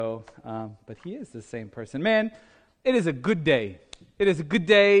But he is the same person. Man, it is a good day. It is a good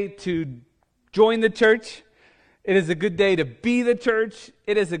day to join the church. It is a good day to be the church.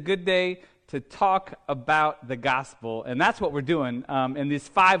 It is a good day to talk about the gospel. And that's what we're doing. In these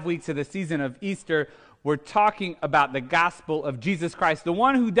 5 weeks of the season of Easter, we're talking about the gospel of Jesus Christ, the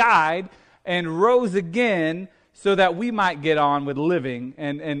one who died and rose again so that we might get on with living.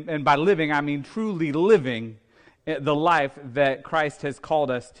 And by living, I mean truly living the life that Christ has called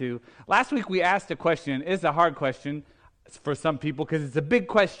us to. Last week we asked a question. It's a hard question for some people because it's a big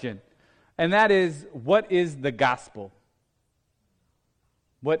question. And that is, what is the gospel?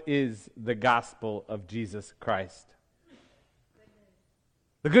 What is the gospel of Jesus Christ?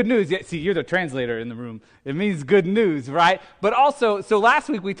 The good news. Yeah, see, you're the translator in the room. It means good news, right? But also, so last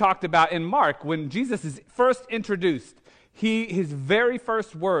week we talked about in Mark, when Jesus is first introduced, his very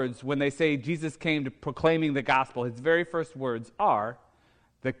first words when they say Jesus came to proclaiming the gospel, his very first words are,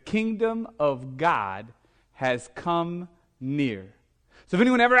 the kingdom of God has come near. So if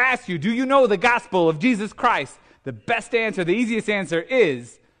anyone ever asks you, do you know the gospel of Jesus Christ? The best answer, the easiest answer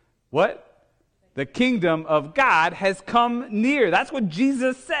is, what? The kingdom of God has come near. That's what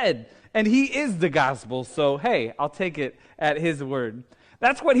Jesus said. And he is the gospel. So, hey, I'll take it at his word.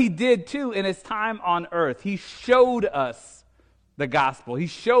 That's what he did, too, in his time on earth. He showed us the gospel. He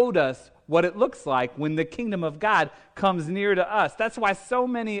showed us what it looks like when the kingdom of God comes near to us. That's why so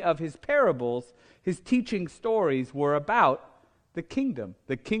many of his parables, his teaching stories, were about the kingdom.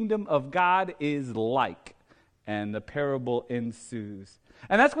 The kingdom of God is like. And the parable ensues.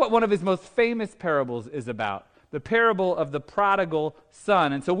 And that's what one of his most famous parables is about. The parable of the prodigal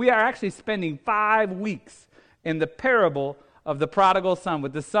son. And so we are actually spending 5 weeks in the parable of the prodigal son,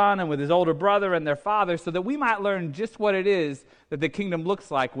 with the son and with his older brother and their father, so that we might learn just what it is that the kingdom looks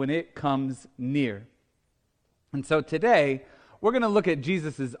like when it comes near. And so today, we're going to look at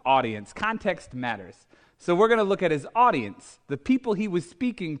Jesus' audience. Context matters. So we're going to look at his audience, the people he was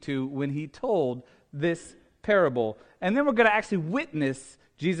speaking to when he told this parable. And then we're going to actually witness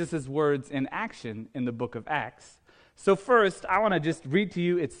Jesus' words in action in the book of Acts. So first, I want to just read to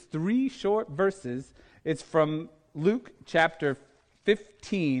you, it's 3 short verses. It's from Luke chapter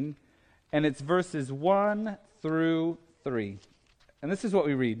 15, and it's verses 1 through 3. And this is what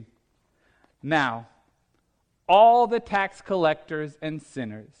we read. Now, all the tax collectors and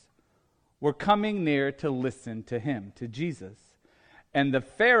sinners were coming near to listen to him, to Jesus. And the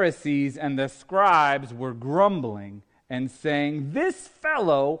Pharisees and the scribes were grumbling and saying, "This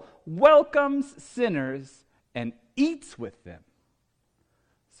fellow welcomes sinners and eats with them."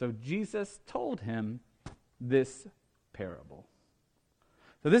 So Jesus told him this parable.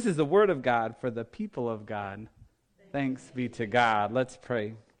 So this is the word of God for the people of God. Thanks be to God. Let's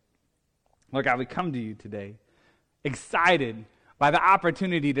pray. Lord God, we come to you today excited by the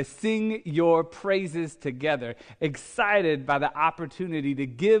opportunity to sing your praises together, excited by the opportunity to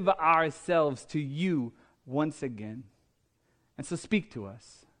give ourselves to you once again. And so speak to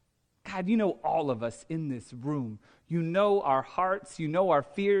us. God, you know all of us in this room. You know our hearts, you know our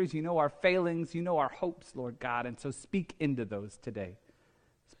fears, you know our failings, you know our hopes, Lord God. And so speak into those today.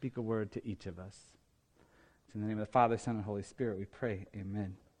 Speak a word to each of us. It's in the name of the Father, Son, and Holy Spirit we pray.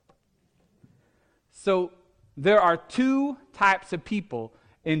 Amen. So there are 2 types of people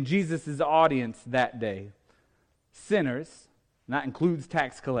in Jesus' audience that day. Sinners, and that includes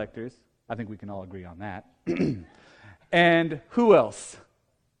tax collectors. I think we can all agree on that. And who else?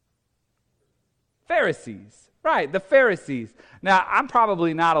 Pharisees. Right, the Pharisees. Now, I'm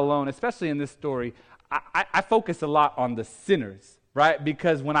probably not alone, especially in this story. I focus a lot on the sinners, right?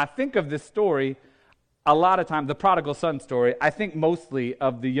 Because when I think of this story, a lot of times, the prodigal son story, I think mostly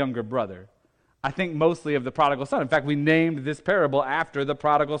of the younger brother. I think mostly of the prodigal son. In fact, we named this parable after the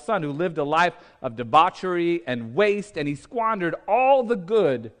prodigal son who lived a life of debauchery and waste, and he squandered all the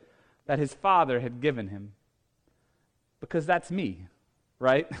good that his father had given him. Because that's me,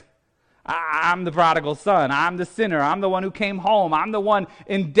 right? I'm the prodigal son. I'm the sinner. I'm the one who came home. I'm the one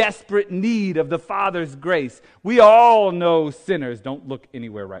in desperate need of the Father's grace. We all know sinners. Don't look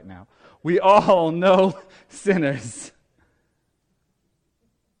anywhere right now. We all know sinners.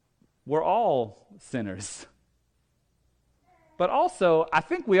 We're all sinners. But also, I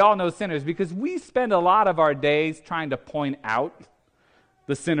think we all know sinners because we spend a lot of our days trying to point out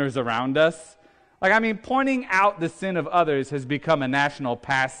the sinners around us. Pointing out the sin of others has become a national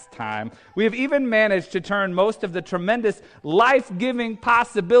pastime. We have even managed to turn most of the tremendous life-giving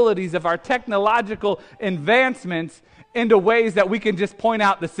possibilities of our technological advancements into ways that we can just point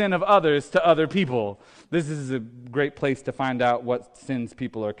out the sin of others to other people. This is a great place to find out what sins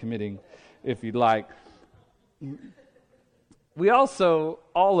people are committing, if you'd like. We also,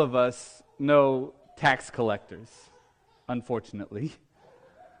 all of us, know tax collectors, unfortunately.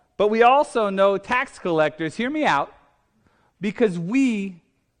 But we also know tax collectors, hear me out, because we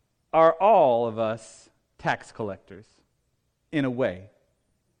are all of us tax collectors, in a way.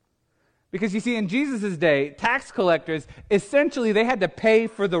 Because you see, in Jesus' day, tax collectors, essentially, they had to pay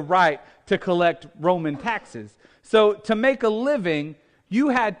for the right to collect Roman taxes. So to make a living, you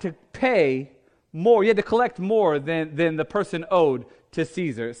had to pay more. You had to collect more than the person owed to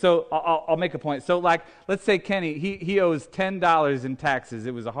Caesar. So I'll make a point. So like, let's say Kenny, he owes $10 in taxes.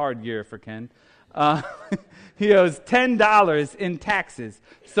 It was a hard year for Ken. He owes $10 in taxes.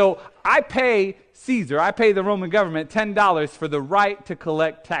 So I pay Caesar, I pay the Roman government $10 for the right to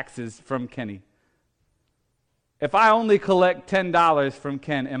collect taxes from Kenny. If I only collect $10 from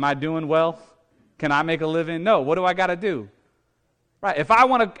Ken, am I doing well? Can I make a living? No. What do I got to do? Right. If I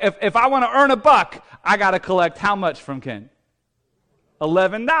want to earn a buck, I got to collect how much from Ken?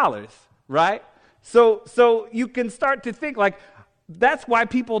 $11, right? So you can start to think like that's why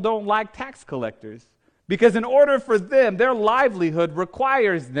people don't like tax collectors, because in order for them, their livelihood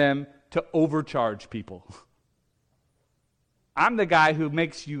requires them to overcharge people. I'm the guy who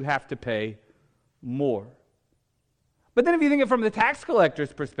makes you have to pay more. But then if you think it from the tax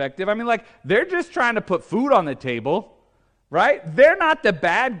collector's perspective, I mean, like, they're just trying to put food on the table, right? They're not the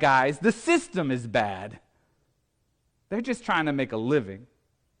bad guys. The system is bad. They're just trying to make a living.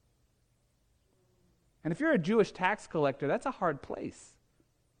 And if you're a Jewish tax collector, that's a hard place.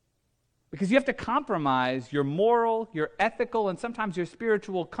 Because you have to compromise your moral, your ethical, and sometimes your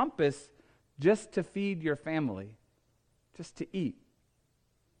spiritual compass just to feed your family, just to eat.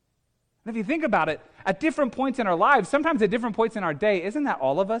 And if you think about it, at different points in our lives, sometimes at different points in our day, isn't that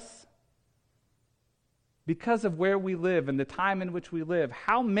all of us? Because of where we live and the time in which we live,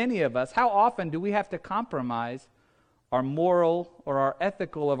 how many of us, how often do we have to compromise our moral or our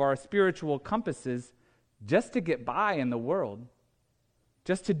ethical of our spiritual compasses just to get by in the world,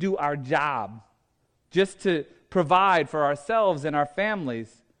 just to do our job, just to provide for ourselves and our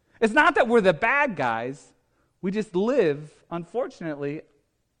families? It's not that we're the bad guys. We just live, unfortunately,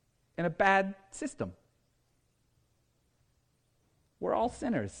 in a bad system. We're all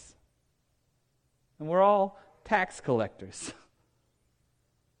sinners. And we're all tax collectors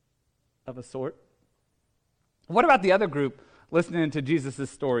of a sort. What about the other group listening to Jesus'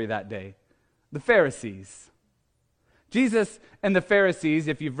 story that day? The Pharisees. Jesus and the Pharisees,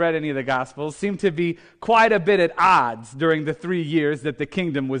 if you've read any of the Gospels, seem to be quite a bit at odds during the 3 years that the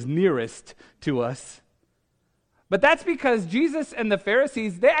kingdom was nearest to us. But that's because Jesus and the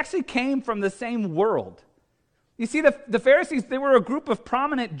Pharisees, they actually came from the same world. You see, the Pharisees, they were a group of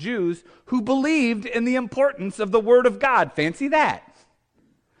prominent Jews who believed in the importance of the Word of God. Fancy that.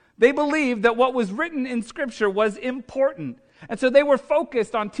 They believed that what was written in Scripture was important. And so they were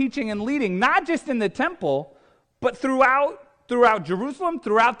focused on teaching and leading, not just in the temple, but throughout Jerusalem,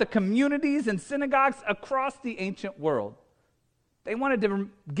 throughout the communities and synagogues across the ancient world. They wanted to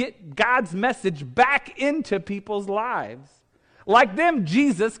get God's message back into people's lives. Like them,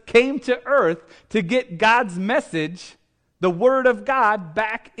 Jesus came to earth to get God's message, the Word of God,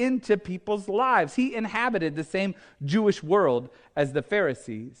 back into people's lives. He inhabited the same Jewish world as the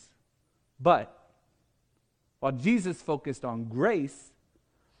Pharisees. But while Jesus focused on grace,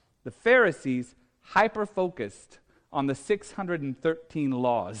 the Pharisees hyper-focused on the 613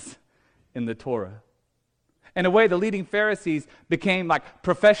 laws in the Torah. In a way, the leading Pharisees became like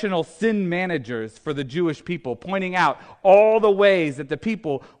professional sin managers for the Jewish people, pointing out all the ways that the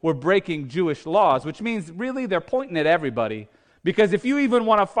people were breaking Jewish laws, which means really they're pointing at everybody. Because if you even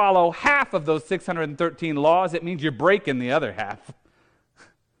want to follow half of those 613 laws, it means you're breaking the other half.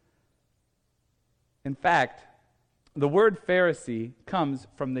 In fact, the word Pharisee comes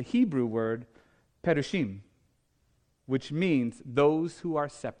from the Hebrew word perushim, which means those who are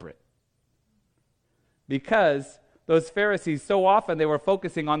separate. Because those Pharisees, so often they were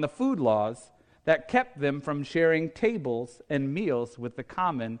focusing on the food laws that kept them from sharing tables and meals with the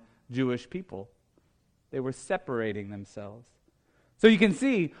common Jewish people. They were separating themselves. So you can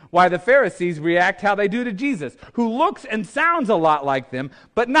see why the Pharisees react how they do to Jesus, who looks and sounds a lot like them,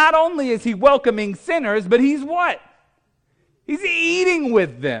 but not only is he welcoming sinners, but he's what? He's eating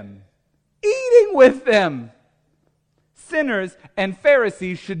with them. Eating with them. Sinners and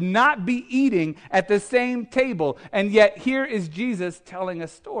Pharisees should not be eating at the same table. And yet here is Jesus telling a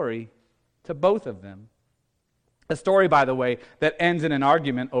story to both of them. A story, by the way, that ends in an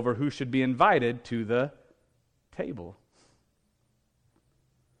argument over who should be invited to the table.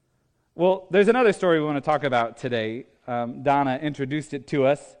 Well, there's another story we want to talk about today. Donna introduced it to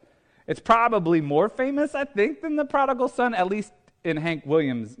us. It's probably more famous, I think, than the prodigal son, at least in Hank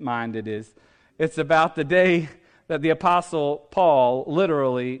Williams' mind it is. It's about the day that the Apostle Paul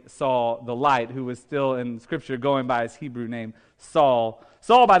literally saw the light, who was still in Scripture going by his Hebrew name, Saul.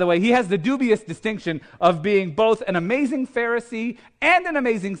 Saul, by the way, he has the dubious distinction of being both an amazing Pharisee and an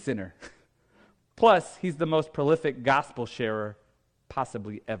amazing sinner. Plus, he's the most prolific gospel sharer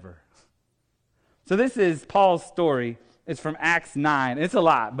possibly ever. So this is Paul's story. It's from Acts 9. It's a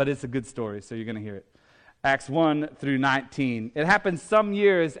lot, but it's a good story, so you're going to hear it. Acts 1 through 19. It happened some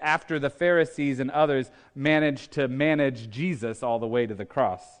years after the Pharisees and others managed to manage Jesus all the way to the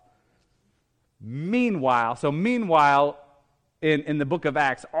cross. Meanwhile, in the book of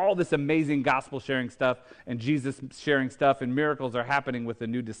Acts, all this amazing gospel sharing stuff and Jesus sharing stuff and miracles are happening with the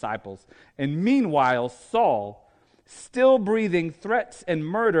new disciples. And meanwhile, Saul, still breathing threats and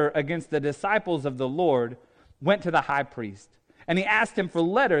murder against the disciples of the Lord, went to the high priest. And he asked him for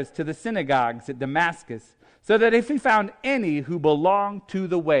letters to the synagogues at Damascus, so that if he found any who belonged to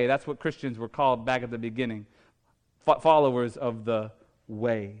the way, that's what Christians were called back at the beginning, followers of the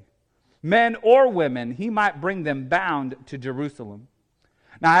way, men or women, he might bring them bound to Jerusalem.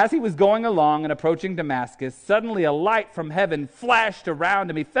 Now, as he was going along and approaching Damascus, suddenly a light from heaven flashed around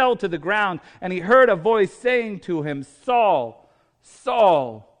him. He fell to the ground, and he heard a voice saying to him, "Saul,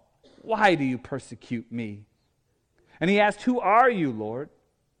 Saul, why do you persecute me?" And he asked, "Who are you, Lord?"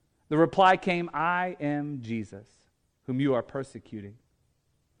 The reply came, "I am Jesus, whom you are persecuting.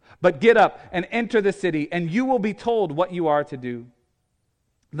 But get up and enter the city, and you will be told what you are to do."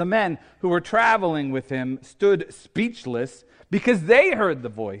 The men who were traveling with him stood speechless because they heard the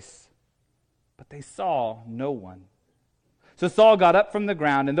voice, but they saw no one. So Saul got up from the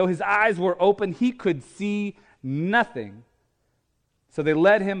ground, and though his eyes were open, he could see nothing. So they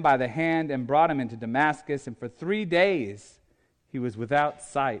led him by the hand and brought him into Damascus, and for 3 days he was without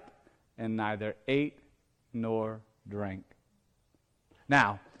sight and neither ate nor drank.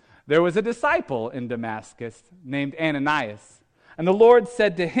 Now, there was a disciple in Damascus named Ananias, and the Lord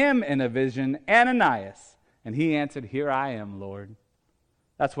said to him in a vision, "Ananias." And he answered, "Here I am, Lord."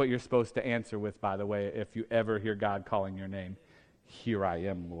 That's what you're supposed to answer with, by the way, if you ever hear God calling your name. "Here I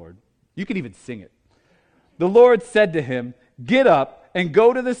am, Lord." You can even sing it. The Lord said to him, "Get up and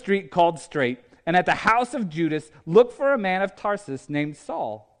go to the street called Straight, and at the house of Judas look for a man of Tarsus named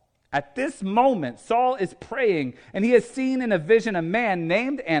Saul. At this moment, Saul is praying, and he has seen in a vision a man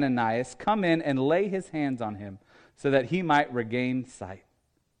named Ananias come in and lay his hands on him, so that he might regain sight."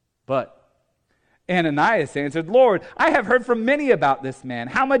 But Ananias answered, "Lord, I have heard from many about this man,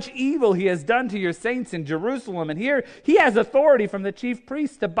 how much evil he has done to your saints in Jerusalem, and here he has authority from the chief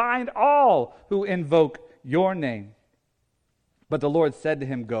priests to bind all who invoke your name." But the Lord said to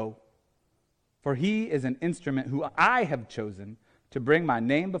him, "Go, for he is an instrument who I have chosen to bring my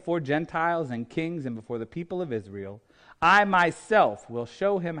name before Gentiles and kings and before the people of Israel. I myself will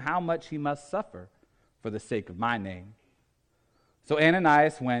show him how much he must suffer for the sake of my name." So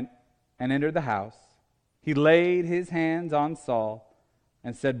Ananias went and entered the house. He laid his hands on Saul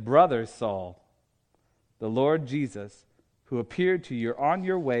and said, "Brother Saul, the Lord Jesus, who appeared to you on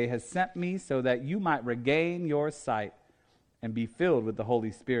your way, has sent me so that you might regain your sight and be filled with the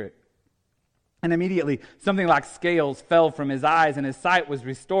Holy Spirit." And immediately something like scales fell from his eyes, and his sight was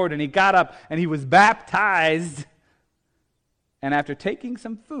restored, and he got up and he was baptized. And after taking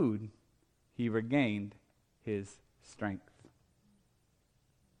some food, he regained his strength.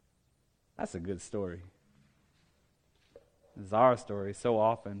 That's a good story. This is our story so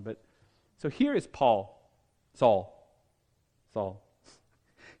often. But so here is Saul.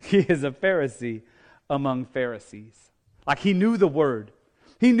 He is a Pharisee among Pharisees. Like, he knew the word.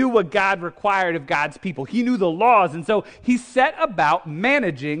 He knew what God required of God's people. He knew the laws. And so he set about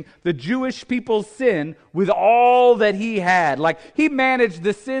managing the Jewish people's sin with all that he had. Like, he managed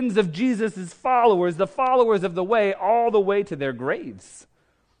the sins of Jesus' followers, the followers of the way, all the way to their graves.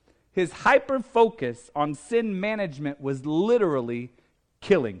 His hyper-focus on sin management was literally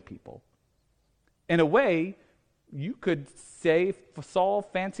killing people. In a way, you could say Saul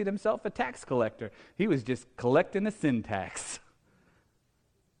fancied himself a tax collector. He was just collecting the sin tax.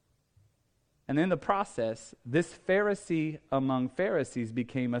 And in the process, this Pharisee among Pharisees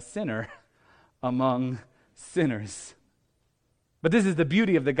became a sinner among sinners. But this is the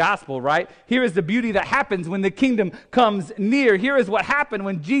beauty of the gospel, right? Here is the beauty that happens when the kingdom comes near. Here is what happened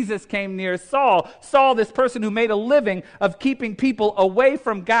when Jesus came near Saul. Saul, this person who made a living of keeping people away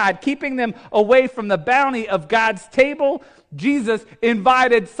from God, keeping them away from the bounty of God's table. Jesus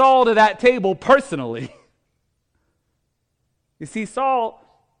invited Saul to that table personally. You see, Saul,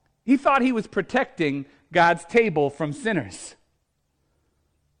 he thought he was protecting God's table from sinners.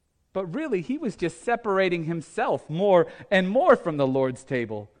 But really, he was just separating himself more and more from the Lord's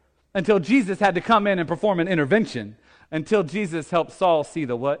table until Jesus had to come in and perform an intervention, until Jesus helped Saul see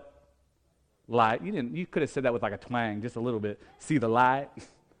the what? Light. You could have said that with like a twang, just a little bit. See the light.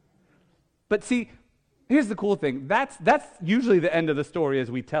 But see, here's the cool thing. That's usually the end of the story as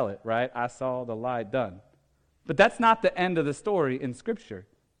we tell it, right? I saw the light, done. But that's not the end of the story in Scripture.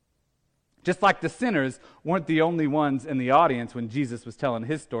 Just like the sinners weren't the only ones in the audience when Jesus was telling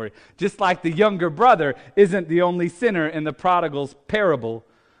his story. Just like the younger brother isn't the only sinner in the prodigal's parable.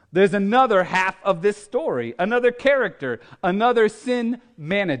 There's another half of this story, another character, another sin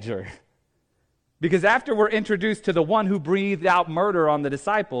manager. Because after we're introduced to the one who breathed out murder on the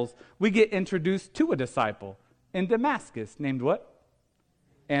disciples, we get introduced to a disciple in Damascus named what?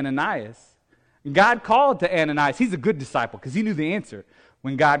 Ananias. God called to Ananias. He's a good disciple because he knew the answer.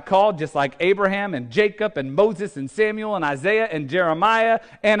 When God called, just like Abraham and Jacob and Moses and Samuel and Isaiah and Jeremiah,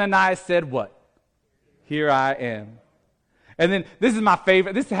 Ananias said what? Here I am. And then this is my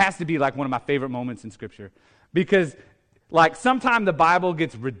favorite. This has to be like one of my favorite moments in Scripture. Because like sometimes the Bible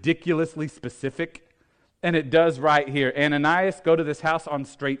gets ridiculously specific. And it does right here. Ananias, go to this house on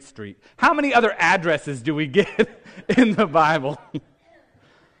Straight Street. How many other addresses do we get in the Bible?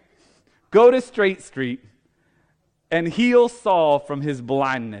 Go to Straight Street and heal Saul from his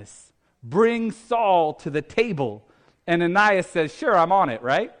blindness. Bring Saul to the table. And Ananias says, sure, I'm on it,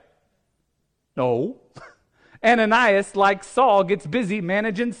 right? No. Ananias, like Saul, gets busy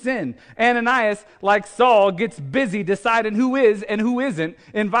managing sin. Ananias, like Saul, gets busy deciding who is and who isn't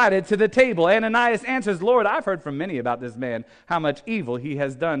invited to the table. Ananias answers, Lord, I've heard from many about this man, how much evil he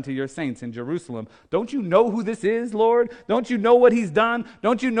has done to your saints in Jerusalem. Don't you know who this is, Lord? Don't you know what he's done?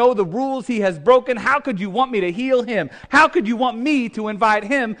 Don't you know the rules he has broken? How could you want me to heal him? How could you want me to invite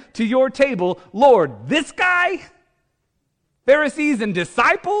him to your table? Lord, this guy? Pharisees and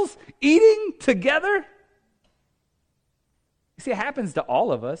disciples eating together? See, it happens to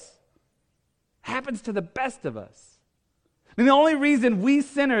all of us. It happens to the best of us. And the only reason we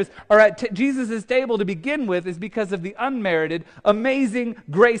sinners are at Jesus' table to begin with is because of the unmerited, amazing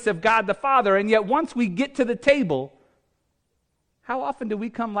grace of God the Father. And yet once we get to the table, how often do we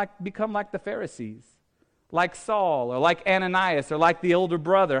become like the Pharisees? Like Saul, or like Ananias, or like the older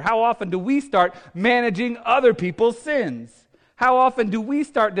brother? How often do we start managing other people's sins? How often do we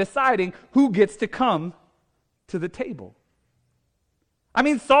start deciding who gets to come to the table? I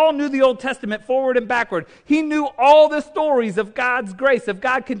mean, Saul knew the Old Testament forward and backward. He knew all the stories of God's grace, of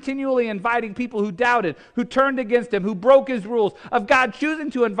God continually inviting people who doubted, who turned against him, who broke his rules, of God choosing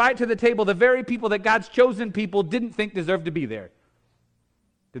to invite to the table the very people that God's chosen people didn't think deserved to be there.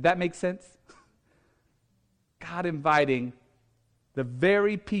 Did that make sense? God inviting the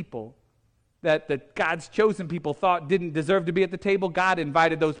very people that God's chosen people thought didn't deserve to be at the table. God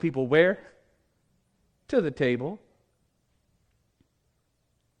invited those people where? To the table.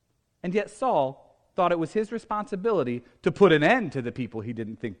 And yet Saul thought it was his responsibility to put an end to the people he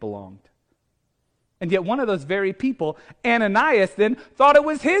didn't think belonged. And yet one of those very people, Ananias, then thought it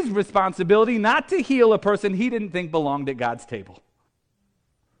was his responsibility not to heal a person he didn't think belonged at God's table.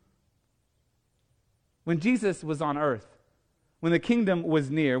 When Jesus was on earth, when the kingdom was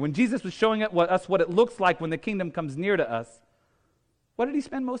near, when Jesus was showing us what it looks like when the kingdom comes near to us, what did he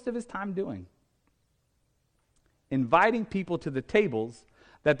spend most of his time doing? Inviting people to the tables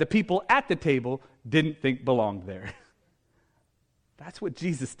that the people at the table didn't think belonged there. That's what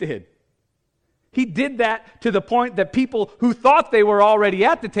Jesus did. He did that to the point that people who thought they were already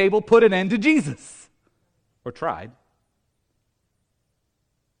at the table put an end to Jesus. Or tried.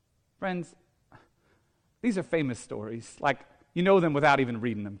 Friends, these are famous stories. Like, you know them without even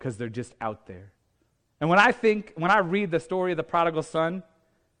reading them because they're just out there. And when I read the story of the prodigal son,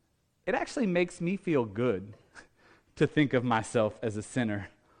 it actually makes me feel good to think of myself as a sinner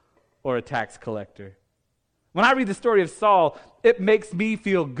or a tax collector. When I read the story of Saul, it makes me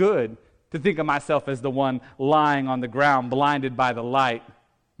feel good to think of myself as the one lying on the ground, blinded by the light,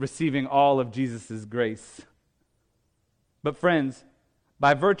 receiving all of Jesus' grace. But friends,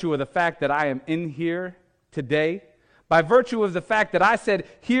 by virtue of the fact that I am in here today, by virtue of the fact that I said,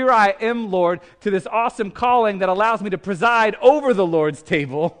 here I am, Lord, to this awesome calling that allows me to preside over the Lord's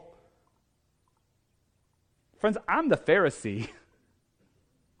table, friends, I'm the Pharisee.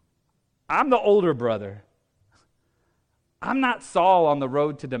 I'm the older brother. I'm not Saul on the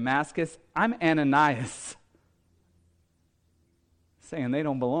road to Damascus. I'm Ananias, saying they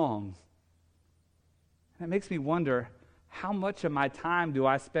don't belong. And it makes me wonder, how much of my time do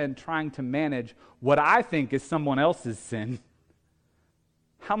I spend trying to manage what I think is someone else's sin?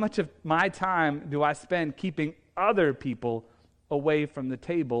 How much of my time do I spend keeping other people away from the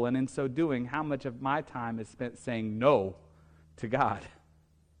table, and in so doing, how much of my time is spent saying no to God?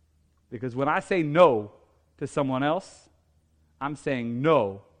 Because when I say no to someone else, I'm saying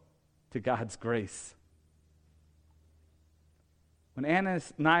no to God's grace. When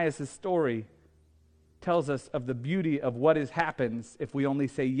Ananias' story tells us of the beauty of what happens if we only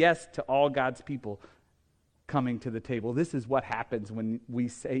say yes to all God's people coming to the table, this is what happens when we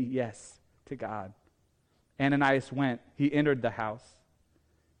say yes to God. Ananias went, he entered the house.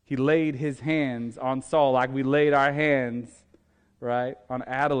 He laid his hands on Saul like we laid our hands, right, on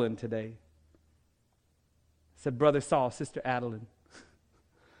Adeline today. Said, Brother Saul, Sister Adeline,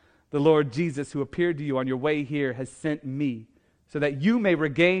 the Lord Jesus who appeared to you on your way here has sent me so that you may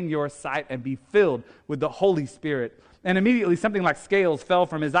regain your sight and be filled with the Holy Spirit. And immediately something like scales fell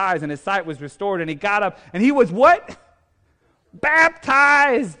from his eyes and his sight was restored, and he got up and he was what?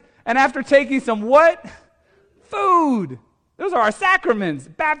 Baptized. And after taking some what? Food. Those are our sacraments,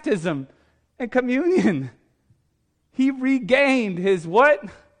 baptism and communion. He regained his what?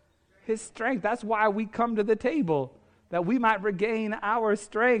 His strength. That's why we come to the table, that we might regain our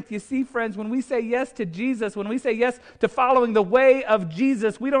strength. You see, friends, when we say yes to Jesus, when we say yes to following the way of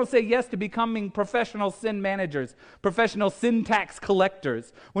Jesus, we don't say yes to becoming professional sin managers, professional sin tax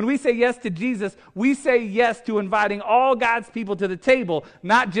collectors. When we say yes to Jesus, we say yes to inviting all God's people to the table,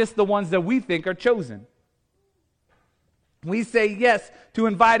 not just the ones that we think are chosen. We say yes to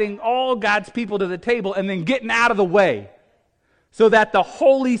inviting all God's people to the table and then getting out of the way so that the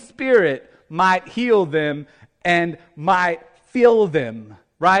Holy Spirit might heal them and might fill them,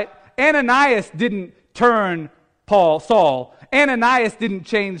 right? Ananias didn't turn Saul. Ananias didn't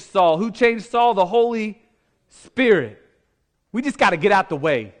change Saul. Who changed Saul? The Holy Spirit. We just got to get out the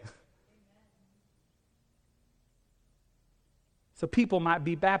way. So people might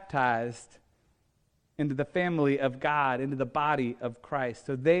be baptized into the family of God, into the body of Christ,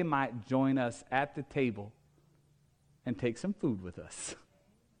 so they might join us at the table and take some food with us.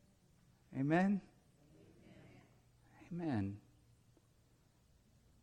 Amen? Amen.